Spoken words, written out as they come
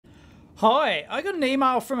Hi, I got an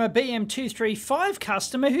email from a BM235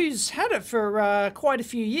 customer who's had it for quite a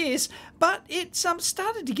few years, but it's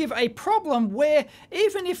started to give a problem where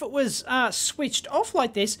even if it was switched off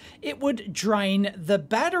like this, it would drain the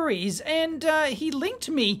batteries. And he linked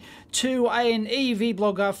me to an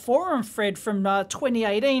EEVblog forum thread from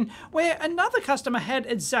 2018 where another customer had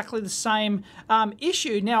exactly the same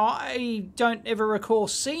issue. Now, I don't ever recall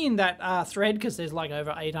seeing that thread because there's like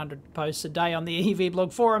over 800 posts a day on the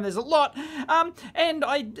EEVblog forum. There's a lot. And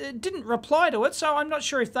I didn't reply to it, so I'm not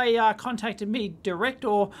sure if they contacted me direct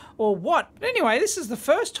or what. But anyway, this is the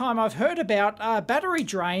first time I've heard about battery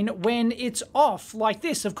drain when it's off like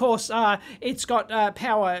this. Of course, it's got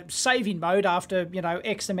power saving mode after,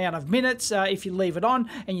 X amount of minutes. If you leave it on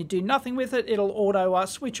and you do nothing with it, it'll auto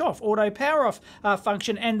switch off, auto power off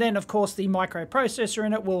function. And then, of course, the microprocessor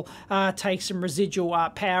in it will take some residual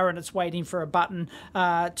power, and it's waiting for a button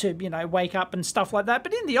to, wake up and stuff like that.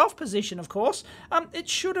 But in the off position, of course, it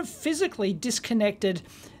should have physically disconnected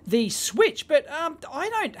the switch, but I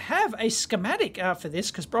don't have a schematic for this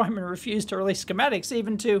because Bryman refused to release schematics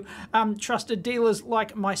even to trusted dealers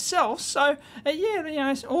like myself. So yeah,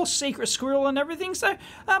 it's all secret squirrel and everything. So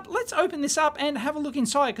let's open this up and have a look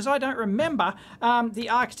inside, because I don't remember the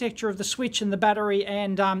architecture of the switch and the battery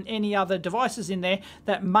and any other devices in there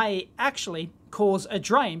that may actually cause a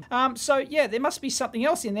drain. So yeah, there must be something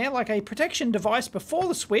else in there, like a protection device before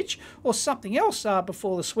the switch or something else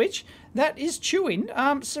before the switch that is chewing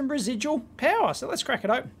some residual power. So let's crack it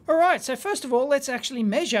open. All right, so first of all, let's actually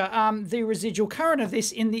measure the residual current of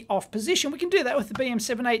this in the off position. We can do that with the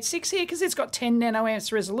BM786 here because it's got 10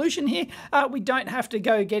 nanoamps resolution here. We don't have to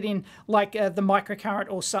go get in like the microcurrent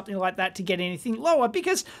or something like that to get anything lower,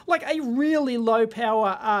 because like a really low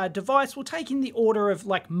power device will take in the order of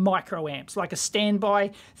like microamps, like a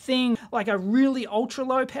standby thing. Like a really ultra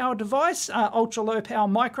low power device, ultra low power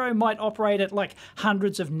micro might operate at like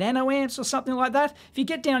hundreds of nanoamps or something like that. If you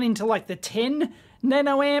get down into like the 10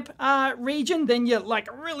 nanoamp region, then you're like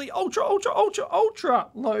really ultra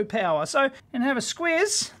low power. So, and have a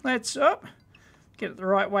squeeze. Let's get it the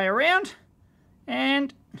right way around,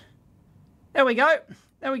 and there we go.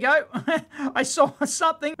 There we go. I saw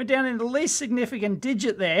something went down in the least significant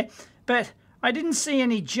digit there, but I didn't see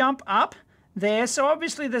any jump up there, so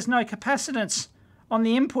obviously there's no capacitance on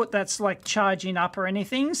the input that's like charging up or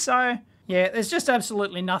anything. So yeah, there's just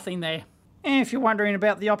absolutely nothing there. And if you're wondering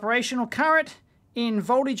about the operational current in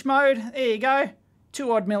voltage mode, there you go,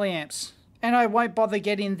 2 odd milliamps. And I won't bother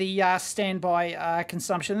getting the standby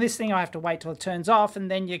consumption. This thing I have to wait till it turns off, and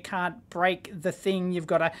then you can't break the thing. You've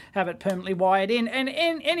got to have it permanently wired in. And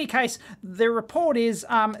in any case, the report is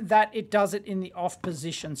that it does it in the off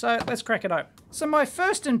position. So let's crack it open. So my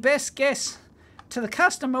first and best guess to the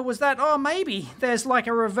customer was that, oh, maybe there's like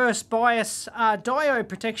a reverse bias diode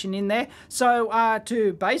protection in there, so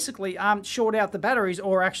to basically short out the batteries,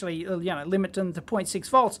 or actually limit them to 0.6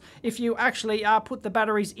 volts if you actually put the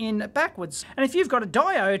batteries in backwards. And if you've got a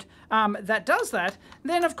diode that does that,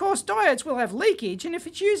 then of course diodes will have leakage, and if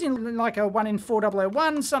it's using like a 1 in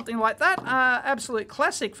 4001, something like that, absolute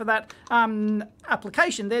classic for that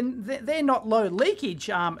application, then they're not low leakage,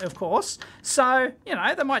 of course. So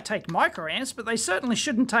they might take microamps, but they certainly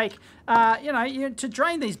shouldn't take to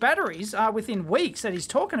drain these batteries within weeks that he's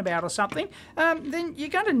talking about or something. Then you're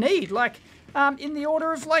going to need like in the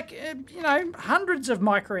order of like hundreds of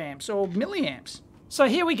microamps or milliamps. So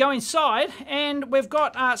here we go inside, and we've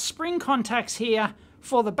got spring contacts here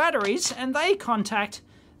for the batteries, and they contact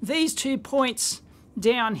these 2 points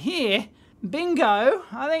down here. Bingo,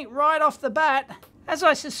 I think right off the bat, as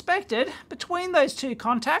I suspected, between those 2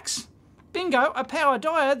 contacts, bingo, a power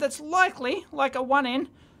diode that's likely like a 1 in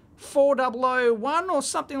 4001 or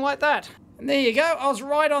something like that. And there you go, I was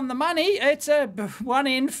right on the money. It's a 1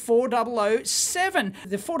 in 4007.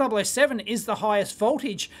 The 4007 is the highest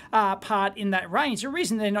voltage part in that range. The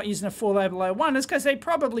reason they're not using a 4001 is because they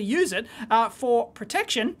probably use it for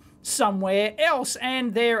protection somewhere else,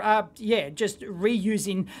 and they're just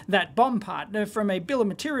reusing that BOM part. Now, from a bill of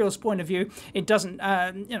materials point of view, it doesn't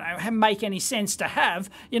make any sense to have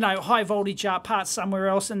high voltage parts somewhere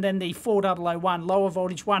else and then the 4001 lower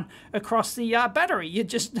voltage one across the battery.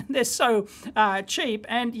 They're so cheap,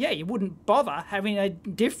 and yeah, you wouldn't bother having a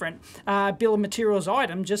different bill of materials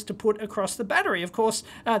item just to put across the battery. Of course,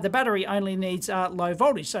 the battery only needs low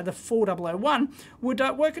voltage, so the 4001 would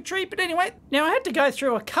work a treat. But anyway, now I had to go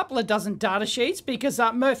through a couple couple of dozen data sheets because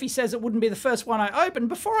Murphy says it wouldn't be the first one I opened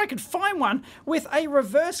before I could find one with a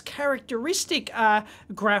reverse characteristic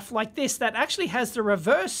graph like this that actually has the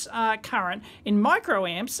reverse current in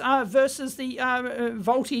microamps versus the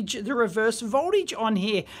voltage, the reverse voltage on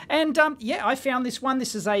here. And yeah, I found this one.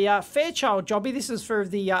 This is a Fairchild jobby. This is for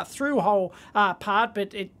the through-hole part,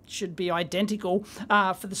 but it should be identical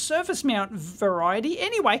for the surface mount variety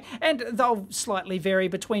anyway, and they'll slightly vary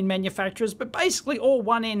between manufacturers, but basically all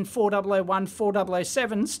 1N 4001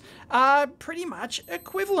 4007s are pretty much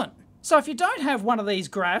equivalent. So if you don't have one of these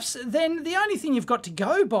graphs, then the only thing you've got to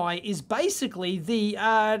go by is basically the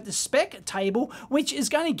spec table, which is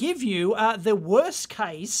going to give you the worst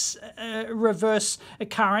case reverse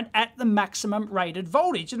current at the maximum rated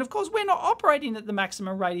voltage. And of course, we're not operating at the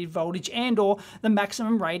maximum rated voltage and or the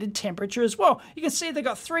maximum rated temperature as well. You can see they've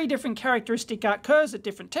got three different characteristic curves at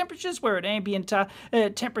different temperatures. We're at ambient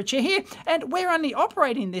temperature here, and we're only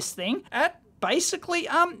operating this thing at basically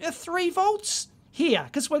 3 volts here,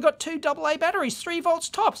 because we've got two AA batteries, 3 volts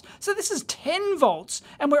tops. So this is 10 volts,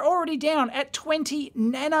 and we're already down at 20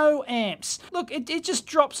 nanoamps. Look, it just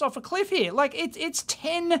drops off a cliff here. Like, it's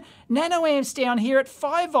 10 nanoamps down here at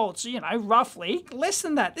 5 volts, you know, roughly. Less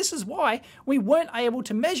than that. This is why we weren't able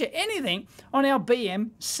to measure anything on our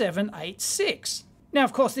BM786. Now,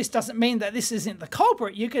 of course, this doesn't mean that this isn't the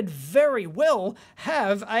culprit. You could very well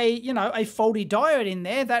have a faulty diode in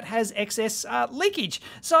there that has excess leakage.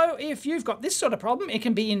 So if you've got this sort of problem, it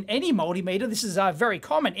can be in any multimeter. This is very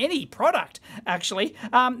common. Any product, actually,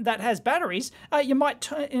 that has batteries, you might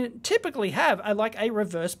typically have like a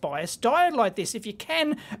reverse bias diode like this. If you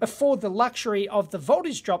can afford the luxury of the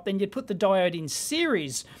voltage drop, then you'd put the diode in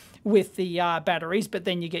series with the batteries, but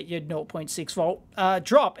then you get your 0.6 volt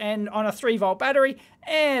drop, and on a 3 volt battery,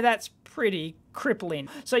 that's pretty crippling.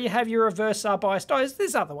 So you have your reverse bias diodes.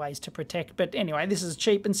 There's other ways to protect, but anyway, this is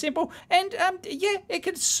cheap and simple, and yeah, it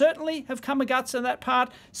could certainly have come a guts in that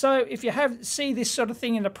part. So if you see this sort of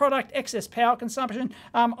thing in the product, excess power consumption,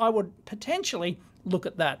 I would potentially look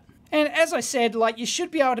at that. And as I said, like, you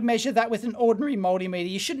should be able to measure that with an ordinary multimeter.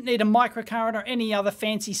 You shouldn't need a microcurrent or any other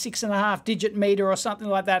fancy 6.5 digit meter or something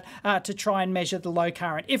like that to try and measure the low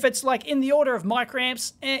current. If it's like in the order of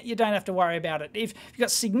microamps, you don't have to worry about it. If you've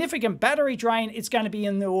got significant battery drain, it's going to be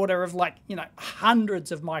in the order of, like, you know,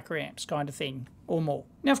 hundreds of microamps kind of thing or more.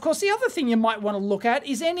 Now, of course, the other thing you might want to look at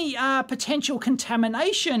is any potential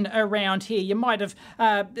contamination around here. You might have,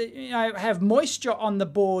 have moisture on the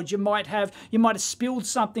board. You might have spilled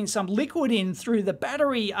something, some liquid in through the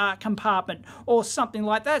battery compartment or something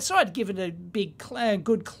like that. So I'd give it a big,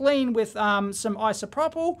 good clean with some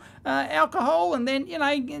isopropyl alcohol, and then,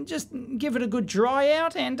 just give it a good dry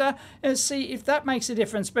out and see if that makes a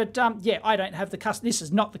difference. But yeah, I don't have this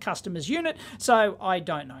is not the customer's unit, so I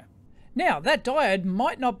don't know. Now, that diode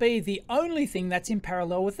might not be the only thing that's in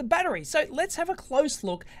parallel with the battery, so let's have a close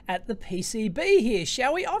look at the PCB here,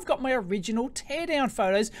 shall we? I've got my original teardown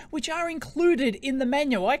photos, which are included in the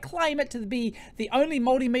manual. I claim it to be the only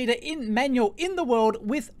multimeter manual in the world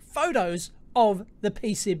with photos of the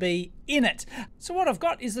PCB in it. So what I've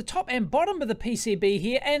got is the top and bottom of the PCB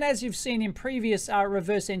here, and as you've seen in previous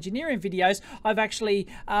reverse engineering videos, I've actually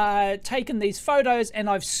taken these photos and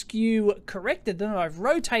I've skew corrected them, I've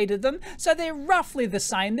rotated them, so they're roughly the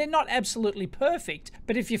same. They're not absolutely perfect,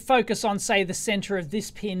 but if you focus on, say, the center of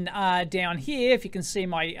this pin down here, if you can see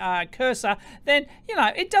my cursor, then,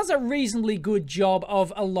 it does a reasonably good job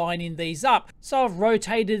of aligning these up. So I've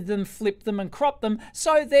rotated them, flipped them, and cropped them,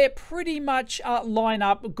 so they're pretty much line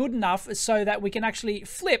up good enough so that we can actually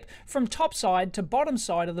flip from top side to bottom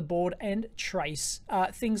side of the board and trace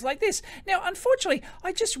things like this. Now, unfortunately,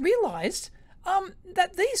 I just realized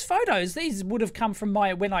that these would have come from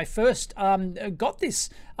when I first got this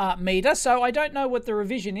meter, so I don't know what the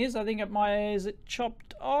revision is. I think is it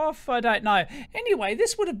chopped off? I don't know. Anyway,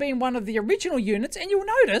 this would have been one of the original units, and you'll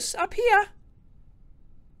notice up here,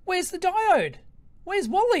 where's the diode? Where's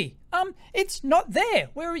Wally? It's not there.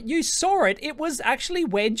 Where you saw it, it was actually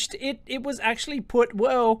wedged. It was actually put,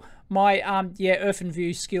 well, my earth and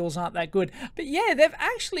view skills aren't that good. But yeah, they've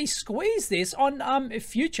actually squeezed this on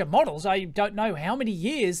future models. I don't know how many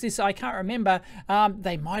years I can't remember.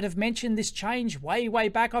 They might have mentioned this change way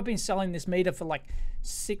back. I've been selling this meter for like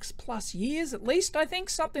 6+ years at least, I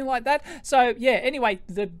think, something like that. So yeah, anyway,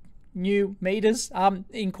 the new meters,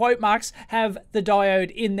 in quote marks, have the diode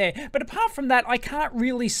in there. But apart from that, I can't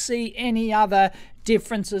really see any other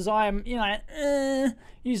differences. I am,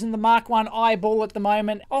 using the Mark 1 eyeball at the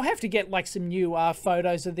moment. I'll have to get like some new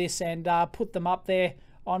photos of this and put them up there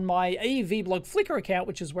on my EEVblog Flickr account,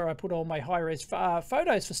 which is where I put all my high-res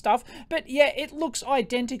photos for stuff. But yeah, it looks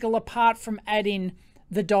identical apart from adding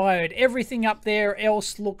the diode. Everything up there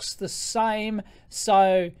else looks the same.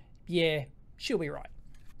 So yeah, she'll be right.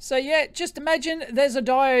 So yeah, just imagine there's a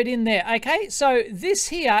diode in there, okay? So this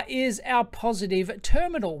here is our positive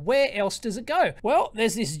terminal. Where else does it go? Well,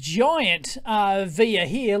 there's this giant via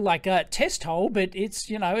here, like a test hole, but it's,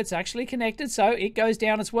 you know, it's actually connected, so it goes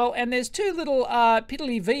down as well. And there's two little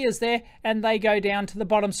piddly vias there, and they go down to the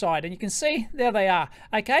bottom side. And you can see, there they are,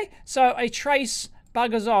 okay? So a trace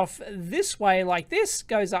buggers off this way like this,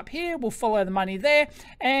 goes up here, we'll follow the money there,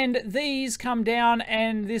 and these come down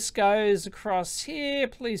and this goes across here.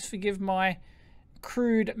 Please forgive my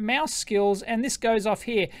crude mouse skills, and this goes off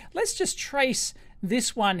here. Let's just trace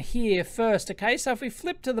this one here first, okay? So if we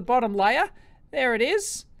flip to the bottom layer, there it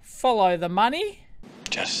is, follow the money.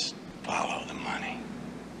 Just follow the money.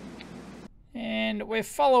 And we're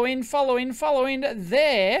following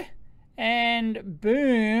there, and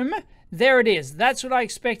boom, there it is. That's what I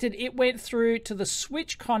expected. It went through to the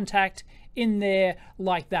switch contact in there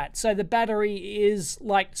like that. So the battery is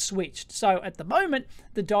like switched. So at the moment,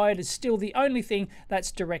 the diode is still the only thing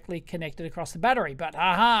that's directly connected across the battery. But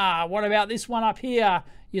aha, what about this one up here?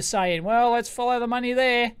 You're saying, well, let's follow the money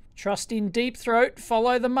there. Trust in Deep Throat,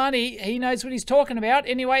 follow the money. He knows what he's talking about.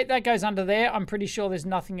 Anyway, that goes under there. I'm pretty sure there's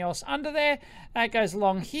nothing else under there. That goes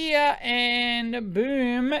along here, and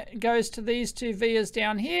boom, goes to these two vias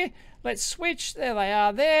down here. Let's switch. There they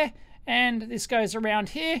are there. And this goes around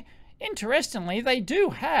here. Interestingly, they do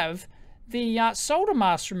have the solder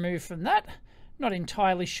mask removed from that. Not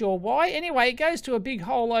entirely sure why. Anyway, it goes to a big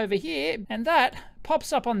hole over here, and that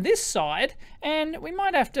pops up on this side. And we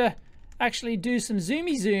might have to actually do some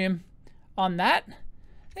zoomy zoom on that.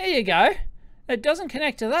 There you go. It doesn't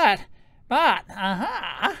connect to that, but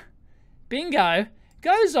aha, bingo,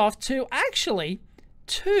 goes off to actually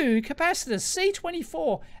two capacitors,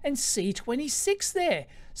 C24 and C26 there.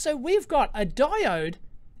 So we've got a diode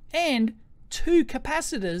and two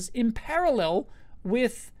capacitors in parallel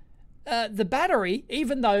with the battery,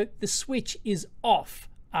 even though the switch is off.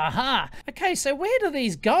 Aha. Okay, so where do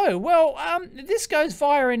these go? Well, this goes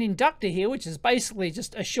via an inductor here, which is basically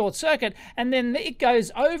just a short circuit, and then it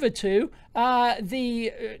goes over to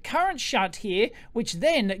the current shunt here, which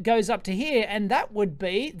then goes up to here, and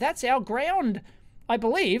that's our ground. I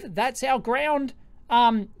believe that's our ground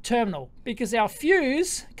terminal, because our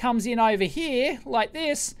fuse comes in over here like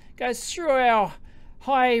this, goes through our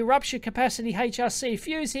high rupture capacity HRC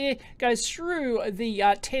fuse here, goes through the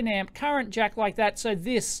 10 amp current jack like that. So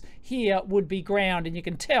this here would be ground, and you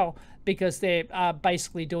can tell because they're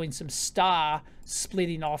basically doing some star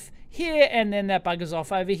splitting off here, and then that buggers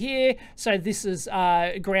off over here. So this is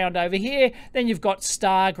ground over here. Then you've got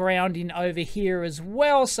star grounding over here as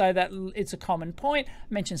well, so that it's a common point.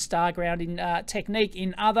 I mentioned star grounding technique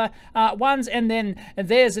in other ones, and then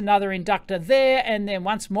there's another inductor there, and then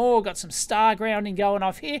once more got some star grounding going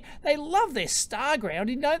off here. They love their star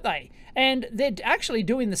grounding, don't they? And they're actually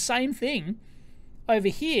doing the same thing over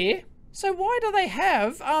here. So why do they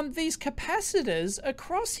have these capacitors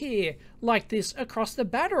across here like this across the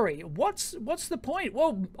battery? What's the point?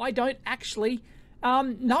 Well, I don't actually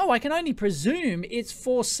know. I can only presume it's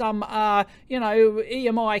for some you know,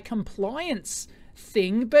 EMI compliance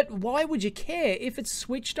thing, but why would you care if it's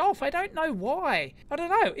switched off? I don't know why. I don't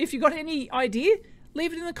know. If you got any idea,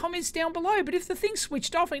 leave it in the comments down below. But if the thing's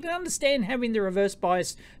switched off, I can understand having the reverse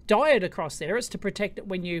bias diode across there. It's to protect it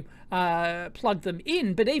when you plug them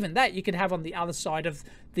in. But even that you can have on the other side of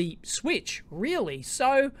the switch, really.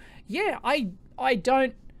 So yeah, I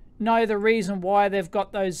don't know the reason why they've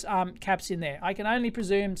got those caps in there. I can only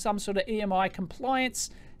presume some sort of EMI compliance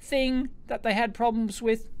thing that they had problems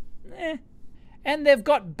with. And they've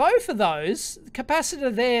got both of those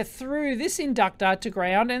capacitor there through this inductor to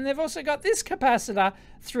ground, and they've also got this capacitor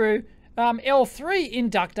through L3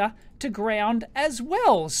 inductor to ground as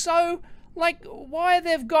well. So like, why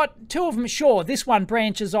they've got two of them? Sure, this one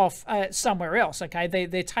branches off somewhere else, okay?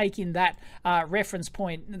 They're taking that reference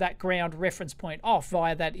point, that ground reference point off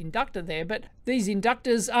via that inductor there. But these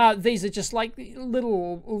inductors, these are just like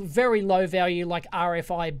little, very low value, like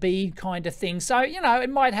RFIB kind of thing. So, you know, it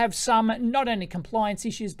might have some, not only compliance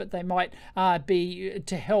issues, but they might be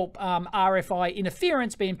to help RFI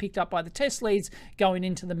interference being picked up by the test leads going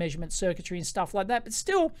into the measurement circuitry and stuff like that. But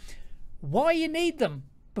still, why you need them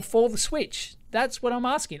before the switch? That's what I'm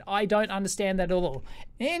asking. I don't understand that at all.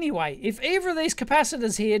 Anyway, if either of these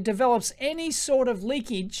capacitors here develops any sort of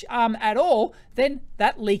leakage at all, then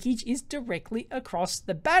that leakage is directly across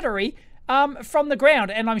the battery from the ground.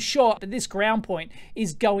 And I'm sure that this ground point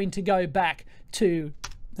is going to go back to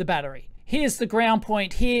the battery. here's the ground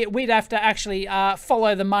point here. We'd have to actually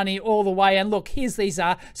follow the money all the way. And look, here's these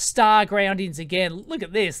star groundings again. Look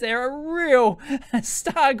at this. They're a real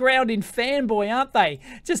star grounding fanboy, aren't they?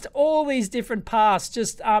 Just all these different paths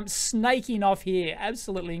just snaking off here.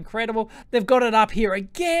 Absolutely incredible. They've got it up here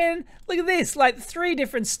again. Look at this, like 3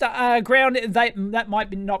 different ground. That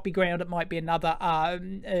might not be ground. It might be another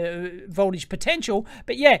voltage potential.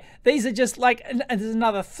 But yeah, these are just like, there's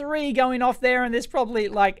another 3 going off there, and there's probably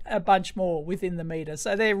like a bunch more within the meter.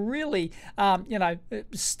 So they're really, you know,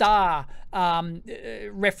 star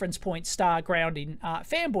reference point, star grounding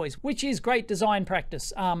fanboys, which is great design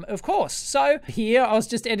practice, of course. So here I was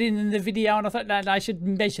just editing the video and I thought, no, I should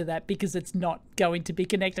measure that because it's not going to be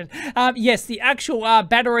connected. Yes, the actual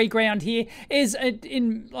battery ground here is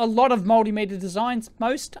in a lot of multimeter designs,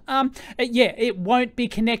 most, yeah, it won't be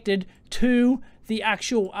connected to the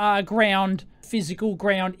actual ground, physical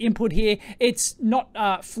ground input here. It's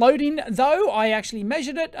not floating though. I actually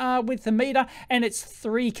measured it with the meter, and it's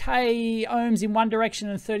 3k ohms in one direction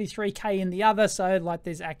and 33k in the other. So like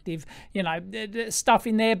there's active, you know, stuff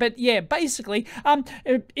in there. But yeah, basically,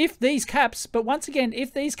 if these caps, but once again,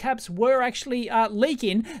 if these caps were actually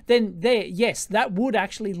leaking, then there, yes, that would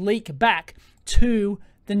actually leak back to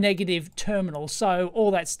the negative terminal. So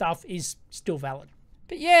all that stuff is still valid.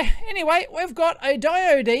 But yeah, anyway, we've got a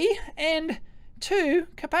diode and 2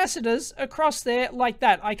 capacitors across there like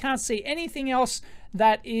that. I can't see anything else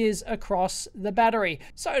that is across the battery.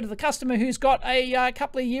 So to the customer who's got a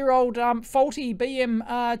couple of year old faulty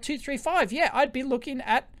BM235, yeah, I'd be looking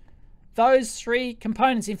at those 3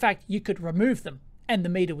 components. In fact, you could remove them and the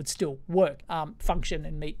meter would still work, function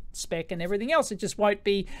and meet spec and everything else. It just won't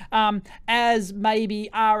be as maybe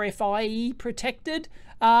RFID protected,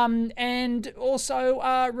 and also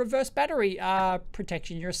reverse battery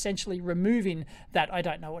protection. You're essentially removing that. I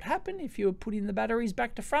don't know what happened if you were putting the batteries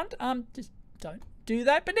back to front. Just don't do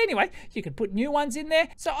that. But anyway, you could put new ones in there.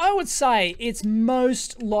 So I would say it's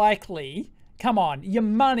most likely, come on, your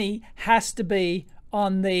money has to be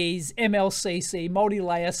on these MLCC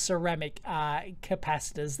multi-layer ceramic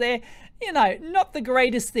capacitors. They're, you know, not the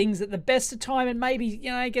greatest things at the best of time, and maybe, you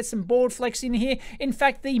know, get some board flex in here. In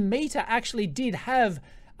fact, the meter actually did have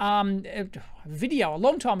a video a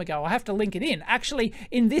long time ago. I have to link it in. Actually,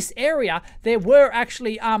 in this area, there were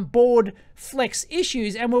actually board flex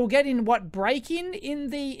issues, and we were getting what, break-in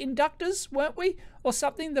in the inductors, weren't we? Or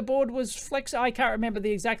something. The board was flex. I can't remember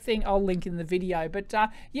the exact thing. I'll link in the video. But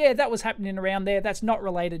yeah, that was happening around there. That's not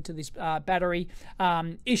related to this battery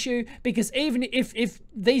issue, because even if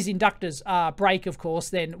these inductors break, of course,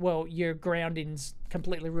 then, well, your grounding's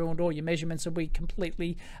completely ruined. All your measurements will be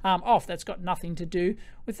completely off. That's got nothing to do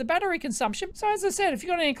with the battery consumption. So as I said, if you've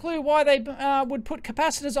got any clue why they would put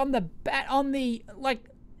capacitors on the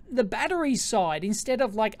the battery side instead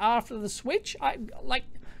of like after the switch,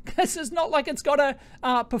 because it's not like it's got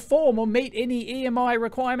to perform or meet any EMI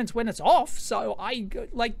requirements when it's off. So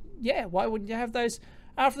yeah, why wouldn't you have those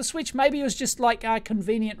after the switch? Maybe it was just like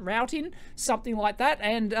convenient routing, something like that.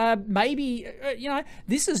 And maybe, you know,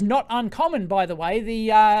 this is not uncommon, by the way. The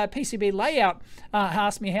PCB layout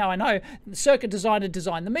asked me how I know. The circuit designer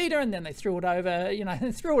designed the meter, and then they threw it over, you know,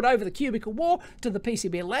 threw it over the cubicle wall to the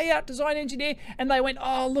PCB layout design engineer, and they went,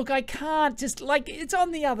 oh, look, I can't just, like, it's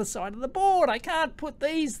on the other side of the board. I can't put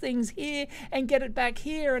these things here and get it back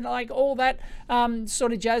here and like all that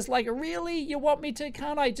sort of jazz. Like, really? You want me to,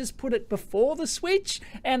 can't I just put it before the switch?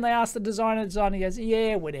 And they asked the designer goes,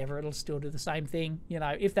 yeah, whatever, it'll still do the same thing, you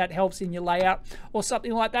know, if that helps in your layout or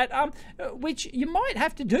something like that, which you might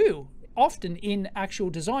have to do often in actual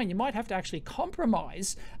design. You might have to actually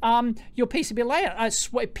compromise your PCB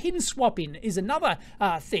layout. Pin swapping is another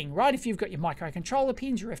thing, right? If you've got your microcontroller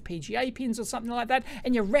pins, your FPGA pins or something like that,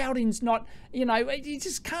 and your routing's not, you know, you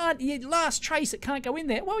just can't, your last trace, it can't go in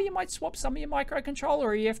there. Well, you might swap some of your microcontroller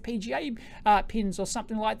or your FPGA pins or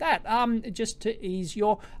something like that, just to ease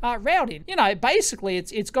your routing. You know, basically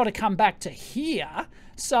it's got to come back to here.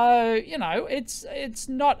 So, you know, it's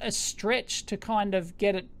not a stretch to kind of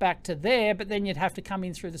get it back to there, but then you'd have to come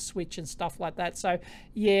in through the switch and stuff like that. So,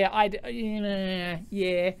 yeah, I don't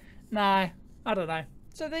know.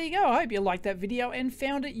 So there you go. I hope you liked that video and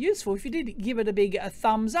found it useful. If you did, give it a big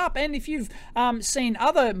thumbs up. And if you've seen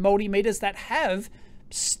other multimeters that have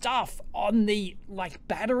stuff on the like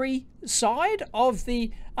battery side of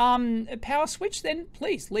the power switch, then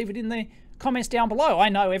please leave it in the comments down below. I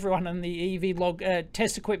know everyone in the EEVblog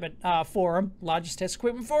test equipment forum, largest test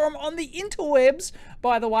equipment forum on the interwebs,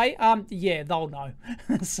 by the way, yeah, they'll know.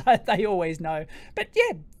 So they always know. But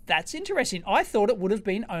yeah, that's interesting. I thought it would have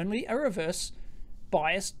been only a reverse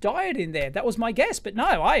biased diet in there. That was my guess, but no,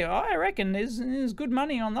 I reckon there's good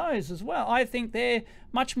money on those as well. I think they're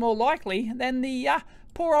much more likely than the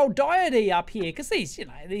poor old diety up here, because these, you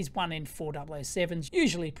know, these 1 in 4007's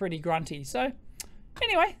usually pretty grunty. So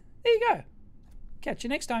anyway, there you go. Catch you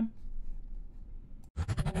next time.